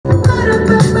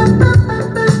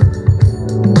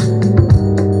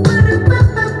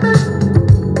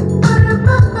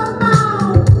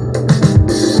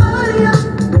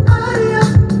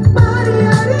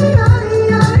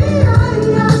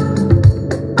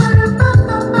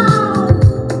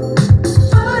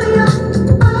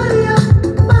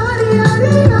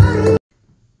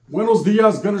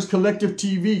Yes, Gunners Collective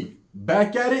TV.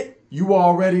 Back at it? You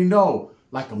already know.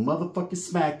 Like a motherfucking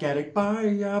smack addict.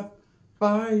 Bye-ya,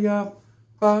 bye-ya,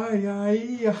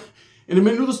 bye-ya. In a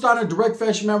minute, start in a direct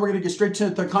fashion, man. We're going to get straight to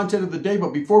the content of the day.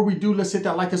 But before we do, let's hit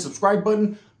that like and subscribe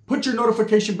button. Put your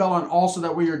notification bell on all so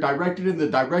that way you're directed in the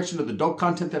direction of the dope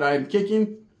content that I am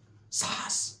kicking.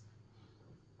 Sauce.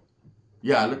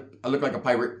 Yeah, I look like a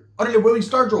pirate. Utterly Willie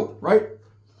Stardrill, right?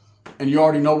 And you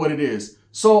already know what it is.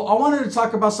 So I wanted to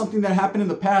talk about something that happened in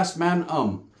the past, man.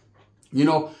 You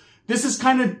know, this is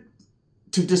kind of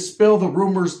to dispel the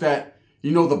rumors that,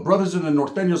 you know, the brothers in the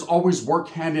Nortenos always work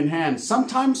hand in hand.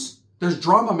 Sometimes there's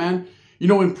drama, man. You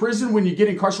know, in prison, when you get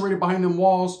incarcerated behind them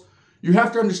walls, you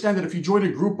have to understand that if you join a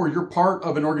group or you're part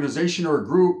of an organization or a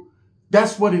group,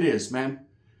 that's what it is, man.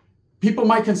 People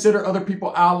might consider other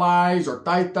people allies or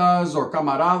taitas or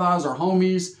camaradas or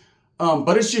homies,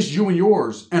 but it's just you and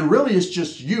yours. And really, it's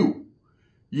just you.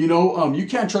 You know, you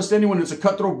can't trust anyone. It's a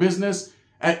cutthroat business.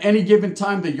 At any given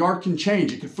time, the yard can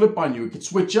change. It can flip on you. It can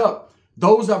switch up.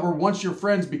 Those that were once your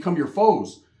friends become your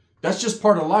foes. That's just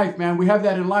part of life, man. We have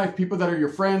that in life. People that are your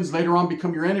friends later on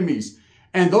become your enemies.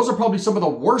 And those are probably some of the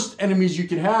worst enemies you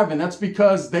can have. And that's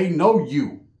because they know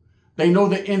you. They know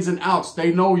the ins and outs.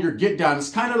 They know your get down.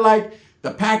 It's kind of like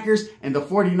the Packers and the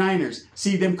 49ers.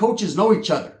 See, them coaches know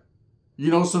each other. You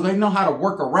know, so they know how to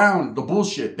work around the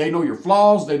bullshit. They know your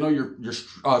flaws. They know your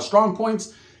strong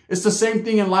points. It's the same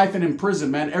thing in life and in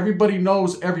prison, man. Everybody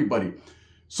knows everybody.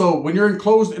 So when you're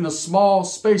enclosed in a small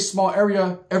space, small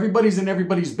area, everybody's in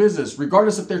everybody's business.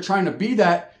 Regardless if they're trying to be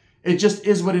that, it just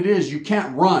is what it is. You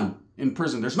can't run in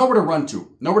prison. There's nowhere to run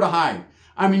to, nowhere to hide.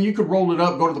 I mean, you could roll it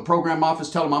up, go to the program office,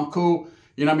 tell them I'm cool.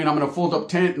 You know what I mean? I'm going to fold up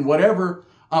tent and whatever.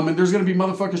 And there's going to be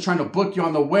motherfuckers trying to book you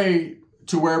on the way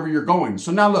to wherever you're going.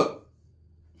 So now look.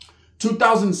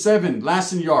 2007,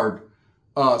 Lassen Yard,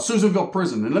 Susanville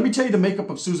Prison. And let me tell you the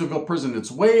makeup of Susanville Prison. It's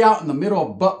way out in the middle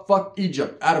of butt-fuck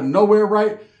Egypt. Out of nowhere,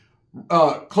 right?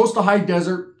 Close to high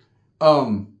desert.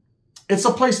 It's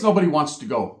a place nobody wants to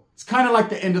go. It's kind of like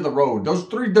the end of the road. There's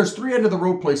three end of the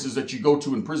road places that you go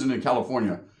to in prison in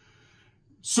California.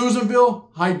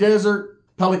 Susanville, high desert,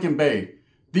 Pelican Bay.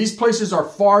 These places are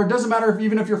far. It doesn't matter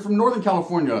even if you're from Northern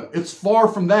California. It's far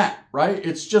from that, right?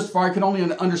 It's just far. I can only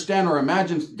understand or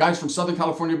imagine guys from Southern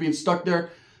California being stuck there.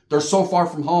 They're so far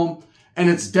from home. And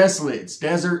it's desolate. It's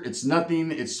desert. It's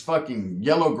nothing. It's fucking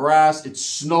yellow grass. It's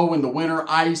snow in the winter,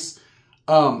 ice.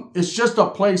 It's just a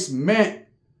place meant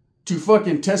to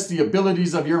fucking test the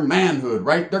abilities of your manhood,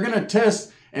 right? They're going to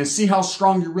test and see how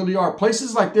strong you really are.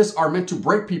 Places like this are meant to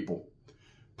break people.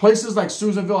 Places like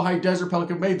Susanville, High Desert,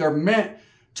 Pelican Bay, they're meant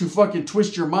to fucking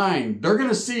twist your mind. They're going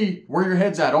to see where your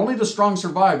head's at. Only the strong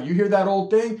survive. You hear that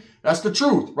old thing? That's the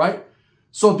truth, right?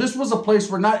 So this was a place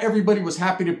where not everybody was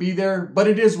happy to be there, but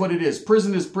it is what it is.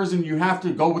 Prison is prison. You have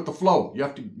to go with the flow. You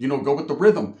have to, you know, go with the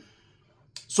rhythm.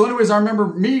 So anyways, I remember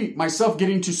myself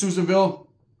getting to Susanville.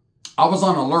 I was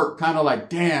on alert, kind of like,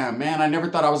 damn, man, I never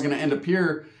thought I was going to end up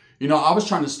here. You know, I was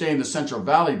trying to stay in the Central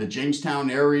Valley, the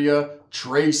Jamestown area,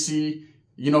 Tracy,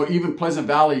 you know, even Pleasant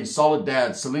Valley,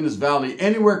 Soledad, Salinas Valley,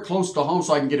 anywhere close to home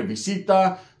so I can get a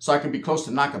visita, so I can be close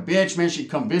to knock a bitch, man. She'd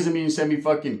come visit me and send me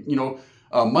fucking, you know,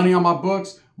 money on my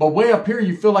books. But way up here,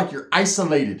 you feel like you're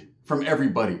isolated from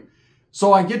everybody.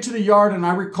 So I get to the yard and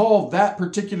I recall that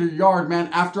particular yard, man,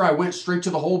 after I went straight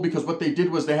to the hole because what they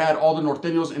did was they had all the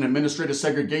Nortenos in administrative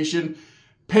segregation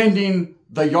pending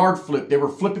the yard flip. They were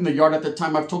flipping the yard at that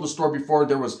time. I've told the story before.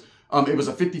 There was it was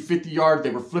a 50-50 yard.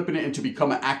 They were flipping it into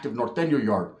become an active Norteño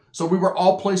yard. So we were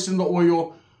all placed in the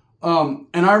oil.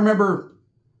 And I remember,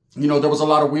 you know, there was a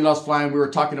lot of wheelhouse flying. We were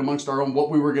talking amongst our own what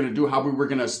we were going to do, how we were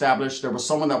going to establish. There was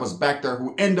someone that was back there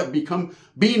who ended up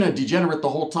being a degenerate the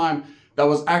whole time that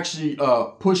was actually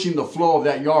pushing the flow of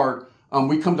that yard.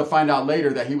 We come to find out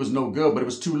later that he was no good, but it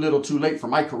was too little too late for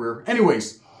my career.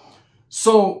 Anyways,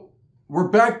 so we're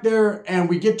back there and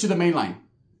we get to the main line.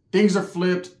 Things are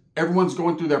flipped. Everyone's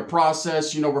going through their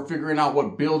process. You know, we're figuring out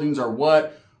what buildings are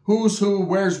what, who's who,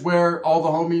 where's where, all the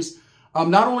homies.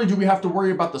 Not only do we have to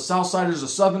worry about the Southsiders, the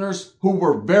Southerners, who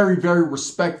were very, very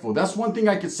respectful. That's one thing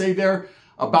I could say there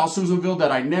about Susanville,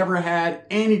 that I never had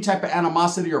any type of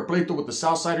animosity or pleito with the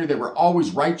Southsider. They were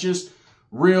always righteous,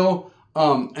 real.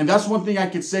 And that's one thing I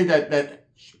could say that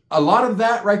a lot of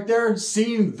that right there,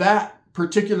 seeing that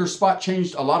particular spot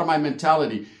changed a lot of my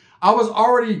mentality. I was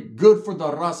already good for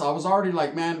the raza. I was already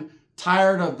like, man,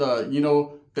 tired of the, you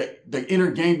know, the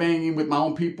inner gangbanging with my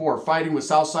own people or fighting with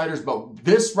Southsiders. But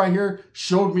this right here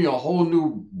showed me a whole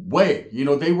new way. You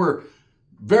know, they were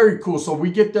very cool. So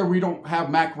we get there. We don't have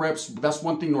MAC reps. That's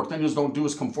one thing Norteños don't do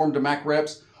is conform to MAC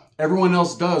reps. Everyone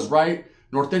else does, right?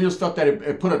 Nortenos felt that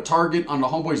it put a target on the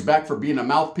homeboy's back for being a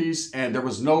mouthpiece, and there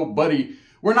was nobody.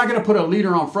 We're not going to put a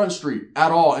leader on Front Street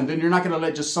at all, and then you're not going to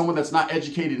let just someone that's not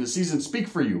educated in the season speak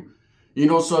for you. You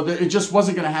know, so it just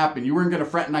wasn't going to happen. You weren't going to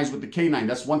fraternize with the canine.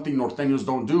 That's one thing Nortenos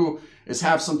don't do, is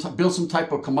have build some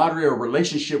type of camaraderie or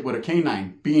relationship with a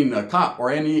canine, being a cop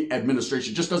or any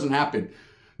administration. It just doesn't happen.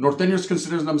 Nortenos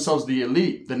considers themselves the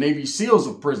elite, the Navy SEALs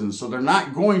of prisons, so they're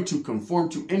not going to conform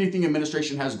to anything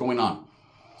administration has going on.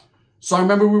 So I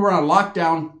remember we were on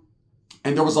lockdown,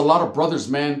 and there was a lot of brothers,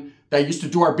 man, that used to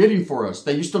do our bidding for us.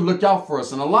 They used to look out for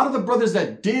us. And a lot of the brothers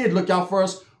that did look out for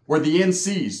us were the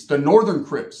NCs, the Northern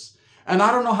Crips. And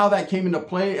I don't know how that came into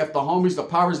play, if the homies, the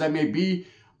powers that may be,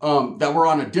 that were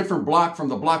on a different block from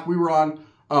the block we were on,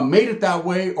 made it that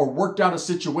way, or worked out a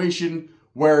situation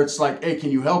where it's like, hey,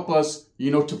 can you help us,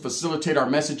 you know, to facilitate our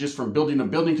messages from building to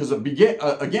building? Because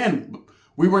again,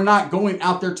 we were not going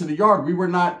out there to the yard. We were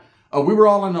not, we were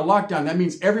all in a lockdown. That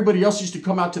means everybody else used to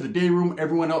come out to the day room.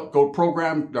 Everyone else go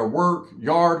program their work,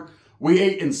 yard. We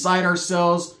ate inside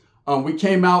ourselves. We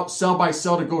came out cell by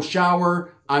cell to go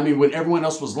shower. I mean, when everyone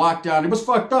else was locked down, it was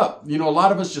fucked up. You know, a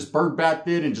lot of us just bird bathed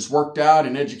it and just worked out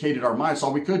and educated our minds. That's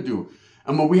all we could do.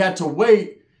 And when we had to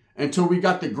wait until we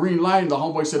got the green light and the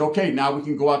homeboy said, okay, now we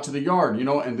can go out to the yard, you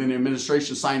know, and then the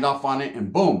administration signed off on it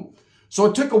and boom. So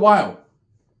it took a while.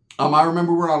 I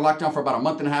remember we were on lockdown for about a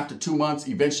month and a half to 2 months.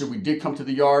 Eventually we did come to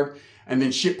the yard, and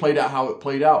then shit played out how it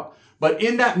played out. But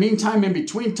in that meantime, in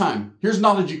between time, here's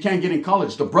knowledge you can't get in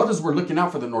college. The brothers were looking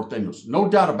out for the Nortenos, no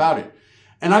doubt about it.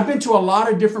 And I've been to a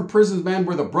lot of different prisons, man,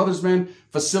 where the brothers, man,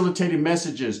 facilitated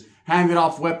messages, handed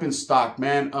off weapons stock,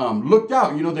 man, looked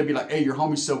out. You know, they'd be like, hey, your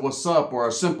homie said, what's up? Or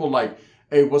a simple like,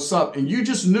 hey, what's up? And you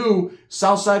just knew,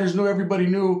 Southsiders knew, everybody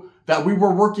knew that we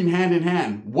were working hand in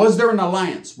hand. Was there an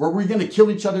alliance? Were we going to kill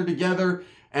each other together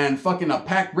and fucking a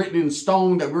pact written in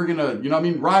stone that we were going to, you know what I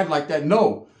mean, ride like that?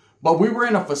 No. But we were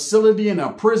in a facility, in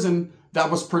a prison that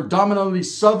was predominantly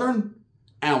Southern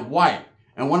and white.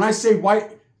 And when I say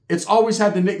white, it's always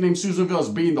had the nickname Susanville as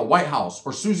being the White House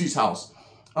or Susie's house.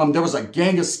 There was a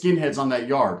gang of skinheads on that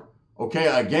yard. Okay,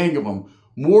 a gang of them.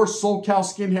 More SoCal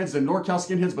skinheads than NorCal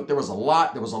skinheads, but there was a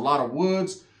lot. There was a lot of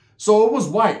woods. So it was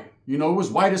white. You know, it was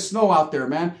white as snow out there,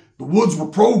 man. The woods were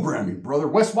programming, brother.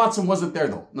 Wes Watson wasn't there,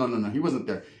 though. No, he wasn't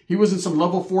there. He was in some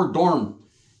level 4 dorm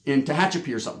in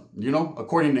Tehachapi or something, you know,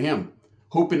 according to him.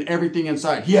 Hooping everything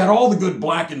inside. He had all the good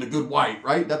black and the good white,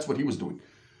 right? That's what he was doing.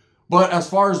 But as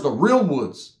far as the real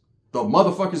woods, the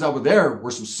motherfuckers that were there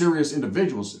were some serious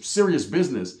individuals, serious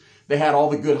business. They had all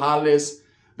the good hollies.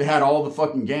 They had all the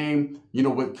fucking game, you know,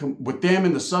 with them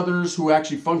and the Southerners who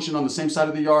actually functioned on the same side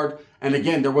of the yard. And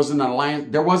again, there wasn't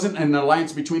an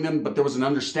alliance between them, but there was an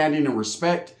understanding and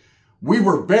respect. We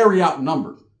were very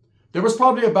outnumbered. There was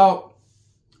probably about,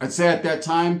 I'd say at that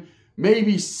time,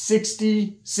 maybe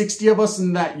 60 of us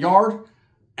in that yard.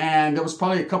 And there was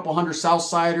probably a couple hundred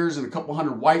Southsiders and a couple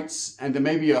hundred whites, and then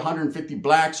maybe 150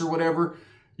 blacks or whatever,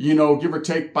 you know, give or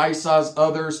take, paisas,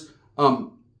 others.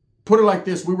 Put it like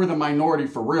this, we were the minority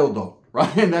for real though,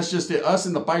 right? And that's just it. Us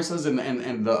and the paisas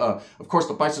and of course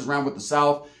the paisas ran with the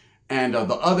South, and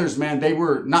the others, man, they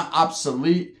were not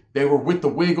obsolete. They were with the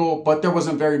wiggle, but there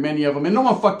wasn't very many of them, and no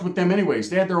one fucked with them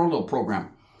anyways. They had their own little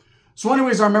program. So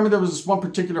anyways, I remember there was this one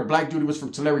particular black dude who was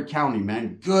from Tulare County,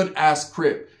 man, good ass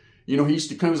Crip. You know, he used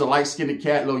to come as a light-skinned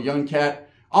cat, little young cat.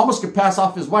 Almost could pass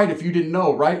off as white if you didn't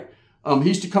know, right? He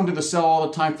used to come to the cell all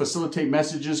the time, facilitate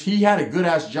messages. He had a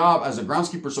good-ass job as a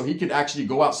groundskeeper, so he could actually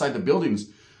go outside the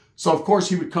buildings. So, of course,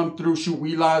 he would come through, shoot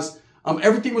wheelas.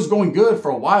 Everything was going good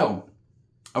for a while.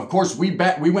 Of course, we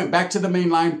went back to the main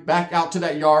line, back out to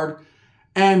that yard,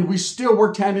 and we still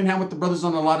worked hand in hand with the brothers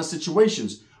on a lot of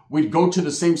situations. We'd go to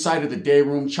the same side of the day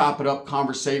room, chop it up,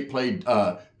 conversate, play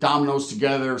dominoes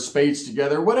together, spades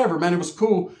together, whatever, man. It was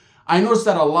cool. I noticed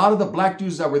that a lot of the black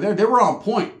dudes that were there, they were on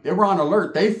point. They were on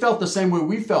alert. They felt the same way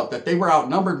we felt, that they were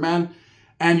outnumbered, man.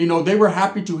 And, you know, they were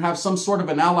happy to have some sort of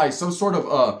an ally, some sort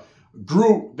of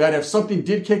group that if something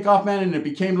did kick off, man, and it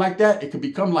became like that, it could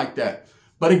become like that.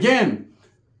 But again,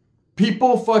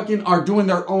 people fucking are doing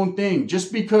their own thing.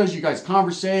 Just because you guys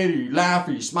conversate or you laugh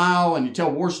or you smile and you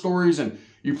tell war stories and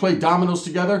you play dominoes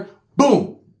together,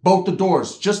 boom, both the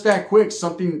doors. Just that quick,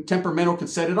 something temperamental could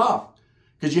set it off.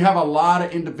 Because you have a lot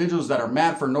of individuals that are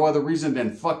mad for no other reason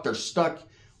than fuck, they're stuck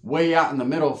way out in the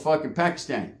middle of fucking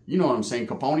Pakistan. You know what I'm saying,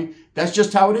 Capone? That's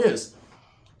just how it is.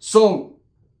 So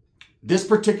this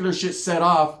particular shit set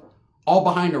off all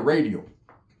behind a radio.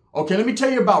 Okay, let me tell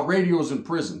you about radios in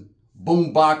prison.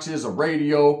 Boom boxes, a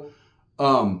radio.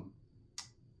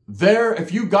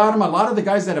 If you got them, a lot of the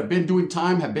guys that have been doing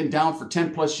time have been down for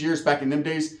 10 plus years back in them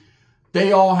days.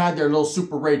 they all had their little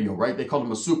super radio, right? They called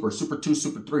them a super 2,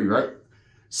 super 3, right?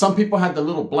 Some people had the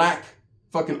little black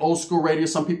fucking old school radio.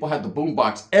 Some people had the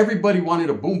boombox. Everybody wanted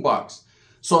a boombox.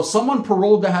 So if someone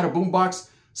paroled that had a boombox,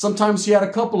 sometimes he had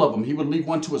a couple of them. He would leave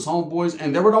one to his homeboys,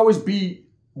 and there would always be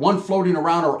one floating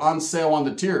around or on sale on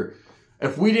the tier.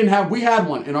 If we didn't have, we had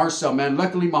one in our cell, man.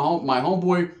 Luckily, my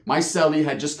homeboy, my cellie,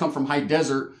 had just come from high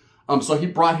desert, so he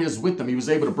brought his with him. He was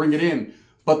able to bring it in.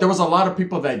 But there was a lot of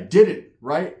people that didn't,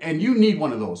 right? And you need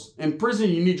one of those. In prison,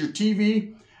 you need your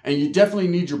TV, and you definitely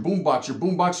need your boombox. Your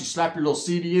boombox, you slap your little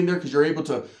CD in there because you're able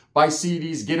to buy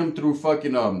CDs, get them through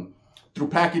fucking, through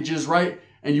packages, right?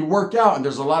 And you work out, and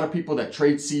there's a lot of people that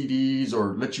trade CDs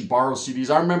or let you borrow CDs.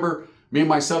 I remember me and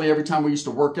my cellie, every time we used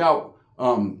to work out,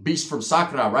 Beast from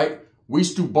Sakra, right? We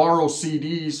used to borrow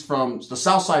CDs from the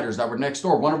Southsiders that were next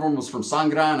door. One of them was from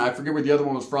Sangra, and I forget where the other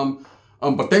one was from.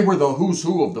 But they were the who's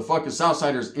who of the fucking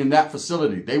Southsiders in that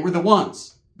facility. They were the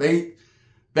ones. They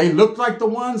looked like the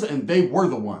ones, and they were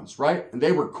the ones, right? And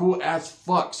they were cool as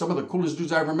fuck. Some of the coolest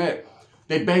dudes I ever met.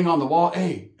 They bang on the wall.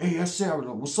 Hey, what's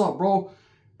up, bro?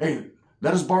 Hey,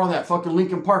 let us borrow that fucking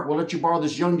Lincoln Park. We'll let you borrow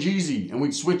this Young Jeezy. And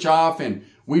we'd switch off, and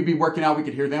we'd be working out. We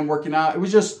could hear them working out. It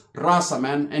was just raza,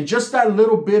 man. And just that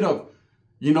little bit of,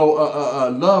 you know,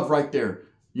 love right there.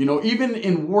 You know, even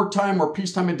in wartime or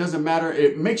peacetime, it doesn't matter.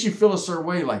 It makes you feel a certain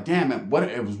way. Like, damn, man,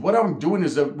 what I'm doing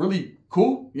is really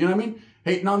cool. You know what I mean?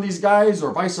 Hating on these guys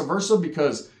or vice versa,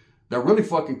 because they're really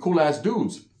fucking cool ass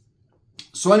dudes.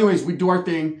 So anyways, we do our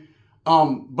thing.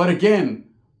 But again,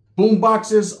 boom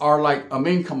boxes are like a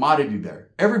main commodity there.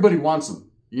 Everybody wants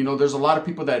them. You know, there's a lot of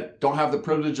people that don't have the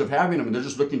privilege of having them, and they're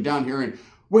just looking down here and,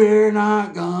 we're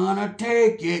not gonna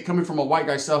take it, coming from a white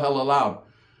guy sell hella loud.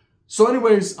 So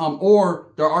anyways,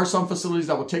 or there are some facilities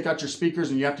that will take out your speakers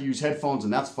and you have to use headphones,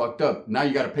 and that's fucked up. Now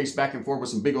you got to pace back and forth with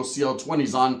some big old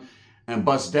CL20s on and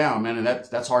bust down, man. And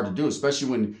that's hard to do, especially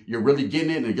when you're really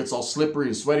getting it and it gets all slippery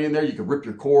and sweaty in there. You can rip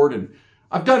your cord, and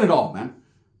I've done it all, man.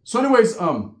 So anyways,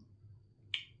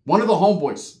 one of the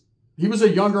homeboys, he was a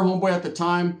younger homeboy at the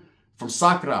time from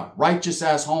Sakra, righteous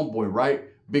ass homeboy, right?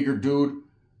 Bigger dude,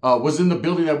 was in the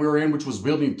building that we were in, which was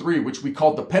building 3, which we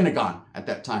called the Pentagon at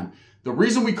that time. The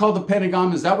reason we called the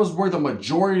Pentagon is that was where the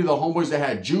majority of the homeboys that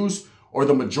had juice, or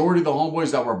the majority of the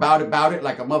homeboys that were about it,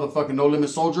 like a motherfucking No Limit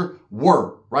soldier,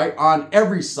 were, right? On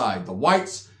every side. The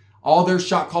whites, all their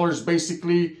shot callers,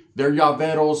 basically, their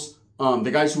llaveros,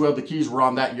 the guys who held the keys were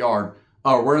on that yard,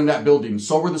 were in that building.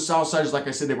 So were the Southsiders. Like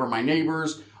I said, they were my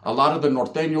neighbors. A lot of the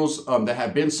Nortenos that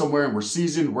had been somewhere and were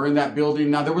seasoned were in that building.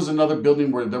 Now, there was another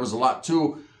building where there was a lot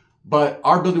too, but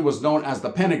our building was known as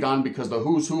the Pentagon because the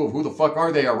who's who of who the fuck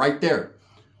are they are right there.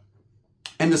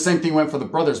 And the same thing went for the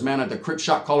brothers, man. The Crip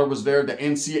shot caller was there, the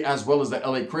NC as well as the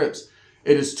LA Crips.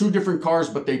 It is 2 different cars,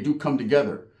 but they do come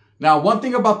together. Now, one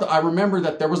thing about I remember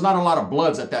that there was not a lot of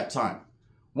Bloods at that time.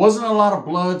 Wasn't a lot of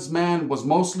Bloods, man. Was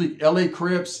mostly LA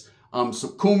Crips, some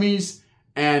Kumis,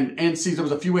 and NCs. There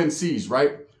was a few NCs,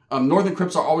 right? Northern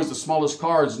Crips are always the smallest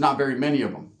cars, not very many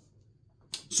of them.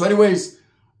 So anyways,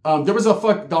 there was the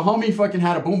homie fucking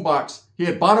had a boombox. He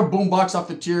had bought a boombox off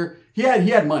the tier. He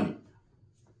had money.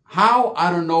 How?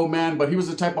 I don't know, man. But he was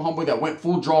the type of homeboy that went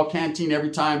full draw canteen every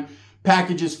time.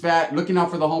 Packages fat, looking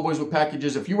out for the homeboys with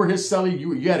packages. If you were his cellie,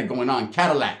 you had it going on.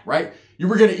 Cadillac, right? You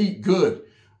were going to eat good.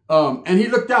 And he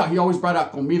looked out. He always brought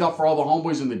out comida for all the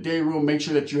homeboys in the day room. Make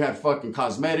sure that you had fucking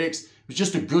cosmetics. He was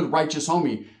just a good, righteous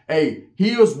homie. Hey,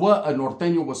 he was what a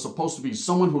Norteño was supposed to be.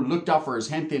 Someone who looked out for his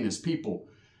gente and his people.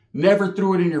 Never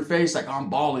threw it in your face like, I'm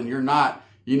balling, you're not.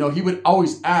 You know, he would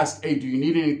always ask, hey, do you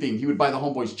need anything? He would buy the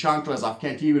homeboys chanclas off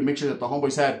canteen. He would make sure that the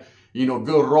homeboys had, you know,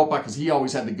 good ropa, because he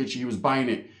always had the good shit. He was buying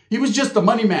it. He was just the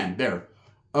money man there.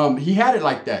 He had it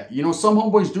like that. You know, some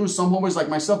homeboys do. Some homeboys like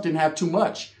myself didn't have too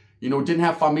much. You know, didn't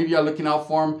have familia looking out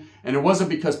for him. And it wasn't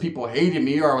because people hated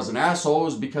me or I was an asshole. It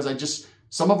was because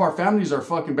some of our families are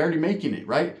fucking barely making it,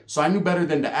 right? So I knew better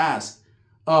than to ask.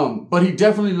 But he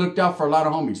definitely looked out for a lot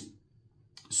of homies.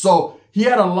 So he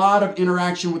had a lot of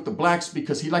interaction with the blacks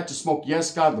because he liked to smoke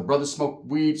Yeska. The brothers smoked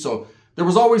weed. So there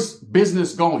was always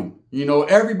business going. You know,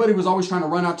 everybody was always trying to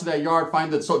run out to that yard,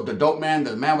 find the dope man,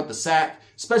 the man with the sack,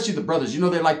 especially the brothers. You know,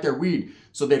 they like their weed.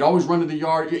 So they'd always run to the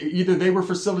yard. Either they were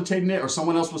facilitating it or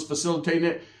someone else was facilitating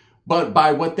it. But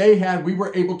by what they had, we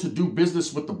were able to do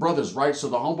business with the brothers, right? So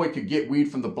the homeboy could get weed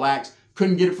from the blacks,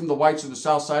 couldn't get it from the whites or the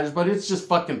Southsiders. But it's just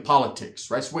fucking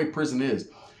politics, right? It's the way prison is.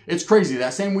 It's crazy.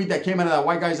 That same weed that came out of that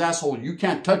white guy's asshole, you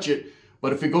can't touch it.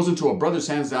 But if it goes into a brother's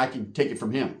hands, then I can take it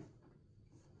from him.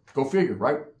 Go figure,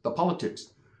 right? The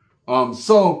politics.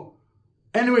 So,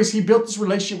 anyways, he built this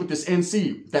relationship with this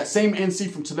NC. That same NC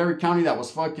from Tulare County that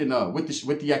was fucking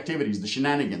with the activities, the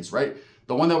shenanigans, right? The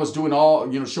the one that was doing all,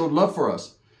 showed love for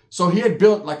us. So he had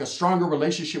built like a stronger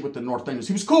relationship with the Nortenos.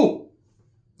 He was cool.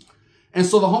 And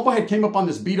so the homeboy had came up on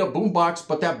this beat up boombox,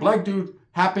 but that black dude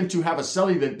happened to have a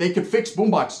celly that they could fix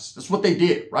boomboxes. That's what they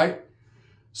did, right?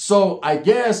 So I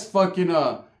guess fucking,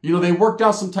 they worked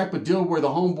out some type of deal where the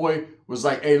homeboy was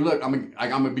like, hey, look, I'm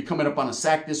going to be coming up on a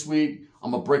sack this week.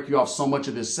 I'm going to break you off so much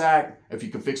of this sack if you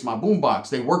can fix my boombox.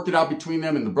 They worked it out between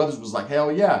them, and the brothers was like,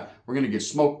 hell yeah, we're going to get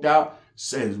smoked out.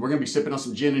 Says we're going to be sipping on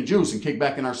some gin and juice and kick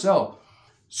back in our cell.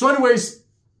 So anyways,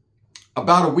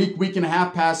 about a week and a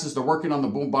half passes. They're working on the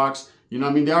boombox.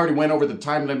 They already went over the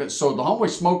time limit. So the homeboy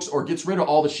smokes or gets rid of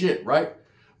all the shit, right?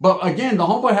 But again, the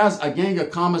homeboy has a gang of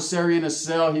commissary in his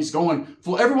cell. He's going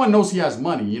full. Everyone knows he has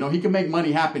money. He can make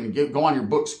money happen and go on your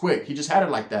books quick. He just had it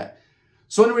like that.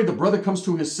 So anyway, the brother comes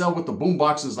to his cell with the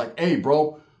boombox and is like, hey,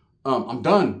 bro, I'm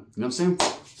done. You know what I'm saying?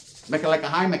 Make it like a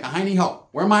high, make a hiney ho.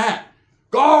 Where am I at?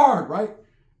 Guard, right?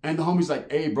 And the homie's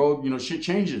like, hey, bro, shit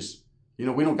changes. We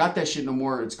don't got that shit no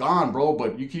more. It's gone, bro.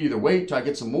 But you can either wait till I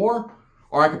get some more,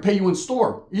 or I could pay you in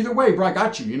store. Either way, bro, I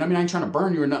got you. You know what I mean? I ain't trying to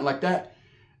burn you or nothing like that.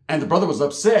 And the brother was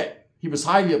upset. He was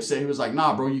highly upset. He was like,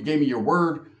 nah, bro, you gave me your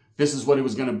word. This is what it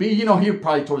was going to be. He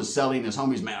probably told his celly and his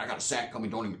homies, man, I got a sack coming.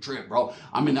 Don't even trip, bro.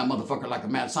 I'm in that motherfucker like a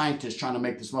mad scientist trying to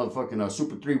make this motherfucking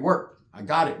Super 3 work. I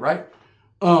got it, right?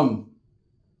 And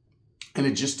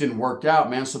it just didn't work out,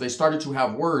 man. So they started to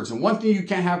have words. And one thing you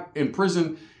can't have in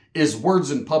prison is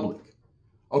words in public.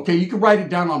 Okay, you can write it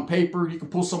down on paper. You can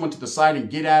pull someone to the side and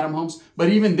get at them, homes. But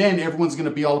even then, everyone's going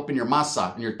to be all up in your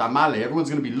masa, in your tamale. Everyone's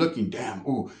going to be looking, damn,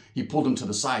 ooh, he pulled him to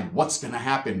the side. What's going to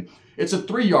happen? It's a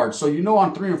 3 yard. So,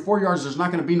 on 3 and 4 yards, there's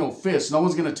not going to be no fist. No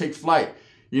one's going to take flight.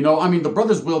 The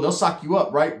brothers will. They'll sock you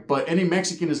up, right? But any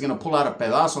Mexican is going to pull out a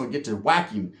pedazo and get to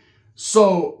whacking.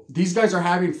 So these guys are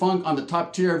having fun on the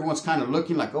top tier. Everyone's kind of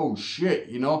looking like, oh,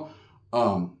 shit,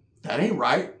 that ain't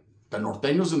right. The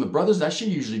Nortenos and the brothers, that shit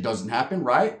usually doesn't happen,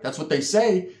 right? That's what they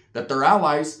say, that they're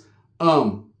allies.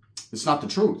 It's not the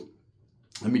truth.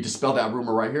 Let me dispel that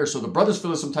rumor right here. So the brother's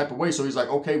feeling some type of way. So he's like,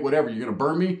 okay, whatever. You're going to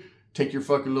burn me? Take your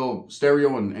fucking little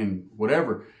stereo and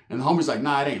whatever. And the homie's like,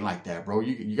 nah, it ain't like that, bro.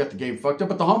 You got the game fucked up.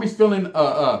 But the homie's feeling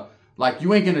like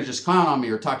you ain't going to just clown on me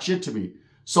or talk shit to me.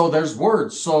 So there's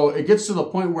words. So it gets to the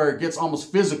point where it gets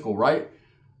almost physical, right?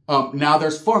 Now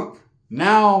there's funk.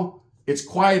 Now it's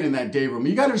quiet in that day room.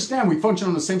 You got to understand, we function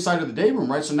on the same side of the day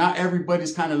room, right? So now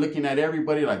everybody's kind of looking at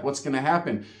everybody like, what's going to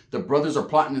happen? The brothers are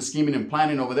plotting and scheming and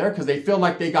planning over there because they feel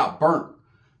like they got burnt.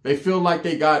 They feel like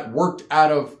they got worked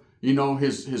out of,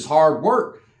 his hard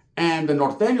work. And the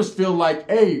Norteños feel like,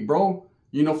 hey, bro,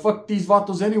 fuck these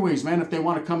vatos anyways, man. If they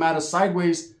want to come at us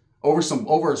sideways over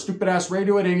a stupid ass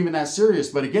radio, it ain't even that serious.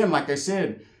 But again, like I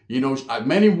said,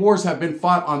 many wars have been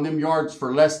fought on them yards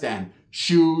for less than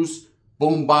shoes,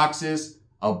 boom boxes,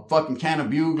 a fucking can of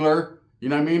bugler, you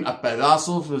know what I mean? A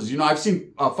pedazo. Because, I've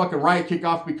seen a fucking riot kick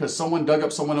off because someone dug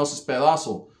up someone else's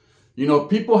pedazo.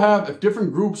 If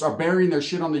different groups are burying their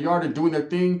shit on the yard and doing their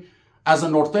thing, as a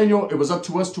Norteño, it was up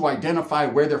to us to identify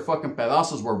where their fucking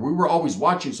pedazos were. We were always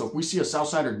watching. So if we see a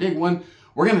Southsider dig one,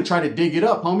 we're going to try to dig it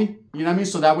up, homie. You know what I mean?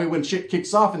 So that way when shit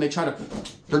kicks off and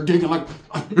they're digging like,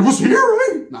 it was here,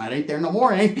 right? Nah, it ain't there no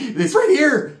more, ain't. It's right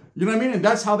here. You know what I mean? And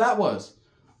that's how that was.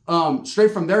 Straight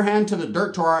from their hand to the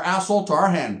dirt to our asshole to our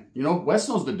hand. Wes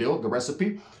knows the deal, the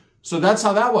recipe. So that's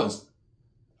how that was.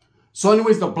 So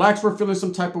anyways, the blacks were feeling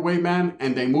some type of way, man,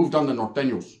 and they moved on the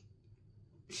Norteños.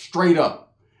 Straight up.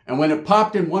 And when it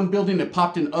popped in one building, it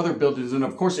popped in other buildings. And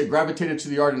of course, it gravitated to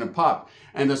the yard and it popped.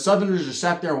 And the Southerners just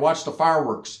sat there and watched the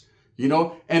fireworks,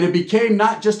 And it became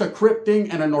not just a Crip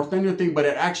thing and a Norteño thing, but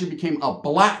it actually became a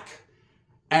black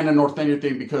and a Norteño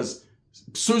thing because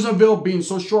Susanville being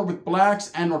so short with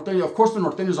blacks and Norteños, of course the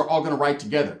Norteños are all going to ride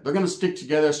together. They're going to stick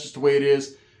together. That's just the way it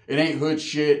is. It ain't hood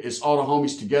shit. It's all the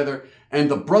homies together.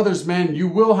 And the brothers, man, you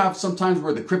will have sometimes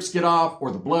where the Crips get off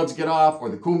or the Bloods get off or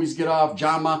the Kumis get off,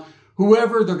 Jama,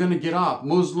 whoever, they're going to get off.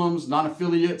 Muslims,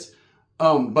 non-affiliates.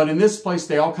 But in this place,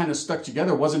 they all kind of stuck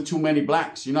together. Wasn't too many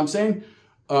blacks. You know what I'm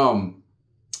saying?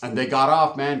 And they got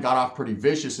off, man. Got off pretty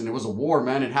vicious. And it was a war,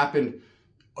 man. It happened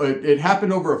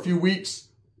over a few weeks.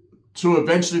 So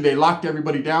eventually they locked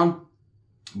everybody down.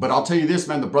 But I'll tell you this,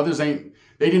 man. The brothers they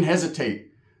didn't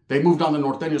hesitate. They moved on the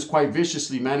Norteños quite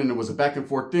viciously, man. And it was a back and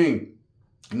forth thing.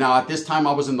 Now, at this time,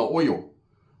 I was in the oil.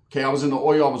 Okay, I was in the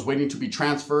oil. I was waiting to be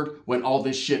transferred when all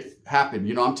this shit happened.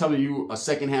 I'm telling you a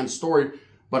secondhand story,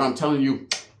 but I'm telling you,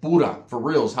 pura, for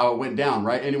reals, how it went down,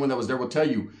 right? Anyone that was there will tell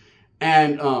you.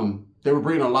 And they were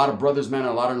bringing a lot of brothers, man, and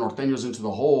a lot of Norteños into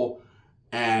the hole.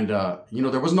 And,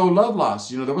 there was no love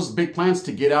lost. There was big plans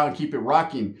to get out and keep it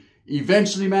rocking.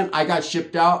 Eventually, man, I got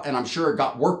shipped out, and I'm sure it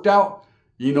got worked out.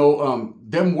 You know,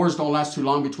 them wars don't last too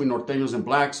long between Norteños and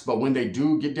blacks, but when they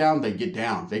do get down, they get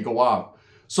down. They go off.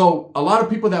 So a lot of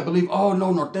people that believe, oh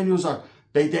no, Norteños are,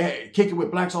 they kick it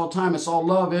with blacks all the time. It's all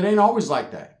love. It ain't always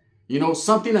like that. You know,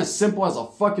 something as simple as a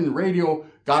fucking radio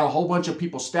got a whole bunch of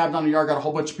people stabbed on the yard, got a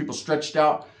whole bunch of people stretched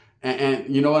out. And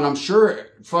you know, and I'm sure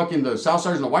fucking the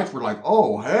Southsiders and the whites were like,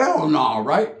 oh, hell no,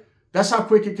 right? That's how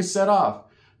quick it could set off.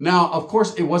 Now, of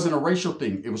course, it wasn't a racial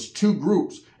thing. It was two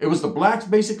groups. It was the blacks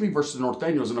basically versus the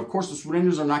Norteños. And of course, the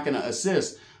Sureños are not going to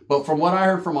assist. But from what I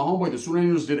heard from a homeboy, the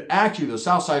Sureños did actually, the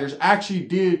Southsiders actually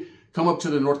did come up to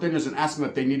the Norteños and ask them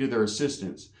if they needed their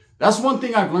assistance. That's one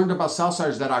thing I've learned about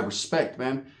Southsiders that I respect,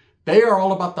 man. They are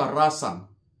all about the raza,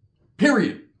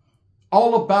 period.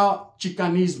 All about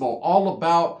chicanismo, all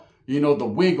about, you know, the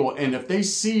wiggle. And if they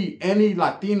see any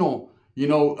Latino, you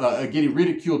know, getting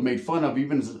ridiculed, made fun of,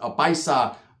 even a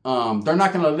paisa, they're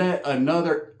not going to let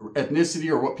another ethnicity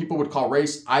or what people would call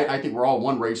race. I think we're all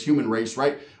one race, human race,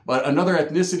 right? But another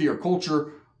ethnicity or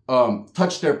culture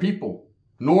touch their people.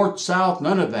 North, south,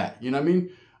 none of that. You know what I mean?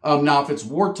 Now, if it's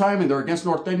wartime and they're against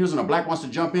Norteños and a black wants to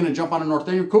jump in and jump on a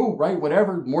Norteño, cool, right?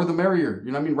 Whatever, more the merrier.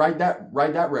 You know what I mean? Ride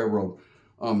that railroad,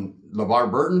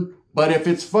 LeVar Burton. But if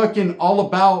it's fucking all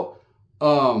about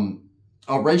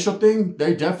a racial thing,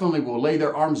 they definitely will lay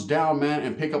their arms down, man,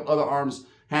 and pick up other arms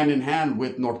hand in hand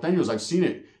with Norteños. I've seen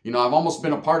it. You know, I've almost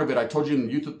been a part of it. I told you in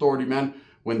the Youth Authority, man,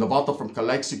 when the vato from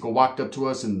Calexico walked up to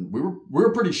us, and we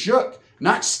were pretty shook.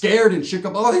 Not scared and shook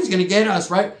up, oh, he's going to get us,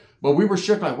 right? But we were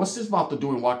shook, like, what's this vato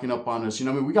doing walking up on us? You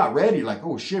know what I mean? We got ready, like,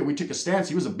 oh, shit. We took a stance.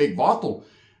 He was a big vato.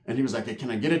 And he was like, hey, can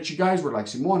I get at you guys? We're like,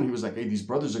 Simon. He was like, hey, these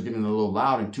brothers are getting a little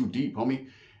loud and too deep, homie.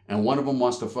 And one of them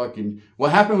wants to fucking...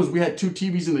 What happened was we had two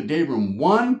TVs in the day room.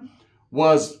 One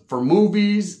was for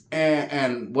movies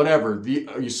and whatever,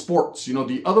 the sports. You know,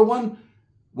 the other one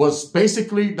was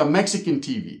basically the Mexican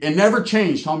TV. It never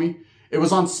changed, homie. It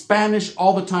was on Spanish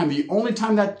all the time. The only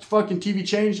time that fucking TV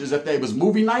changed is if it was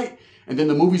movie night, and then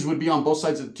the movies would be on both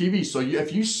sides of the TV. So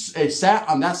if you sat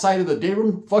on that side of the day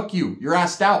room, fuck you. You're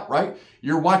assed out, right?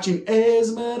 You're watching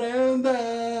Esmeralda.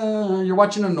 You're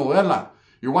watching a novela.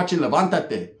 You're watching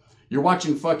Levántate. You're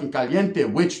watching fucking Caliente,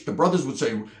 which the brothers would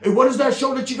say, hey, what is that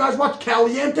show that you guys watch?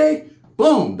 Caliente?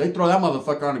 Boom. They throw that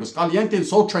motherfucker on. It was Caliente and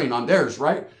Soul Train on theirs,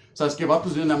 right? So let's give up to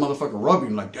that motherfucker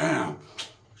rubbing like, damn,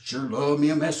 sure love me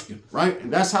a Mexican, right?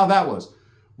 And that's how that was.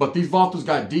 But these vatos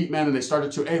got deep, man, and they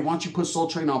started to, hey, why don't you put Soul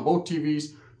Train on both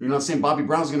TVs? You know what I'm saying? Bobby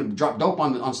Brown's going to drop dope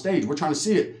on stage. We're trying to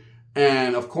see it.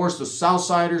 And, of course, the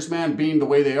Southsiders, man, being the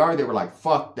way they are, they were like,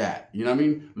 fuck that. You know what I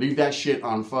mean? Leave that shit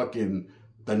on fucking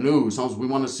the news. We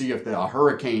want to see if a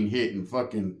hurricane hit in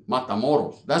fucking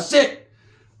Matamoros. That's it.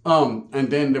 And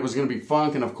then there was going to be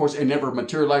funk, and, of course, it never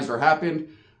materialized or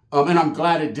happened. And I'm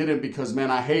glad it didn't because,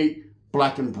 man, I hate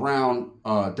black and brown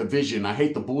division. I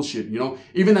hate the bullshit, you know.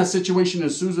 Even that situation in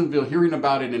Susanville, hearing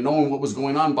about it and knowing what was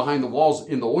going on behind the walls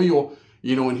in the oil,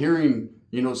 you know, and hearing,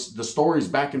 you know, the stories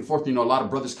back and forth, you know, a lot of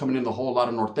brothers coming in the hole, a lot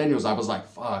of Norteños, I was like,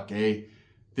 fuck, hey,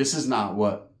 this is not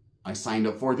what I signed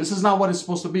up for. This is not what it's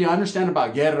supposed to be. I understand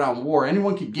about guerra and war.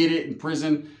 Anyone can get it in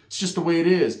prison. It's just the way it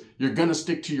is. You're going to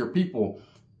stick to your people.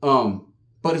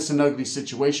 But it's an ugly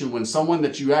situation when someone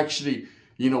that you actually,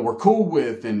 you know, were cool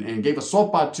with and gave a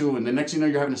sopa to, and the next thing you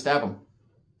know, you're having to stab them.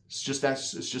 It's just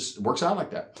it works out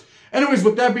like that. Anyways,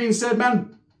 with that being said,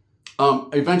 man,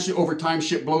 eventually over time,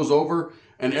 shit blows over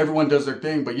and everyone does their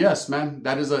thing. But yes, man,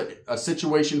 that is a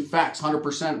situation, facts,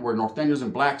 100%, where Norteños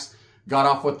and blacks got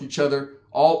off with each other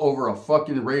all over a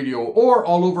fucking radio or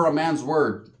all over a man's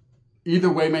word.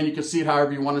 Either way, man, you can see it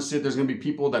however you want to see it. There's going to be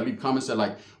people that leave comments that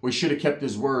like, we should have kept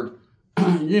his word.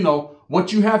 You know,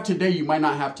 what you have today, you might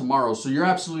not have tomorrow. So you're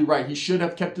absolutely right. He should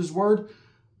have kept his word.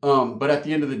 But at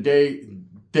the end of the day,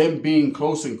 them being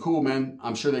close and cool, man,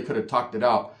 I'm sure they could have talked it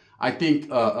out. I think,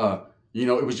 you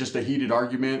know, it was just a heated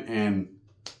argument and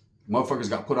motherfuckers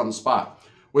got put on the spot.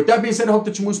 With that being said, I hope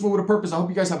that you move with a purpose. I hope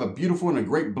you guys have a beautiful and a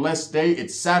great, blessed day.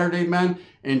 It's Saturday, man.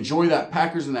 Enjoy that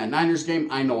Packers and that Niners game.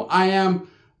 I know I am.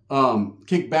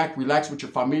 Kick back, relax with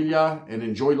your familia, and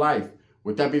enjoy life.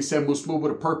 With that being said, move smooth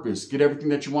with a purpose. Get everything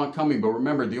that you want coming. But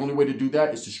remember, the only way to do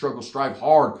that is to struggle, strive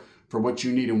hard for what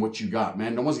you need and what you got,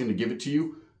 man. No one's going to give it to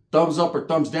you. Thumbs up or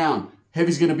thumbs down.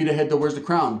 Heavy's going to be the head that wears the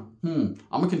crown. I'm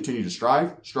going to continue to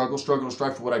strive, struggle, and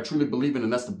strive for what I truly believe in,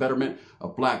 and that's the betterment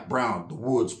of black, brown, the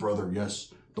woods, brother.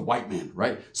 Yes, the white man,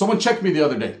 right? Someone checked me the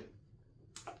other day,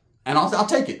 and I'll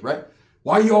take it, right?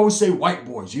 Why you always say white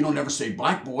boys? You don't ever say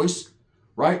black boys,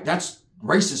 right? That's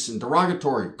racist and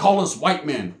derogatory. Call us white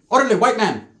men. Orderly, white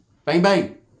man. Bang,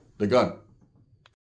 bang. The gun.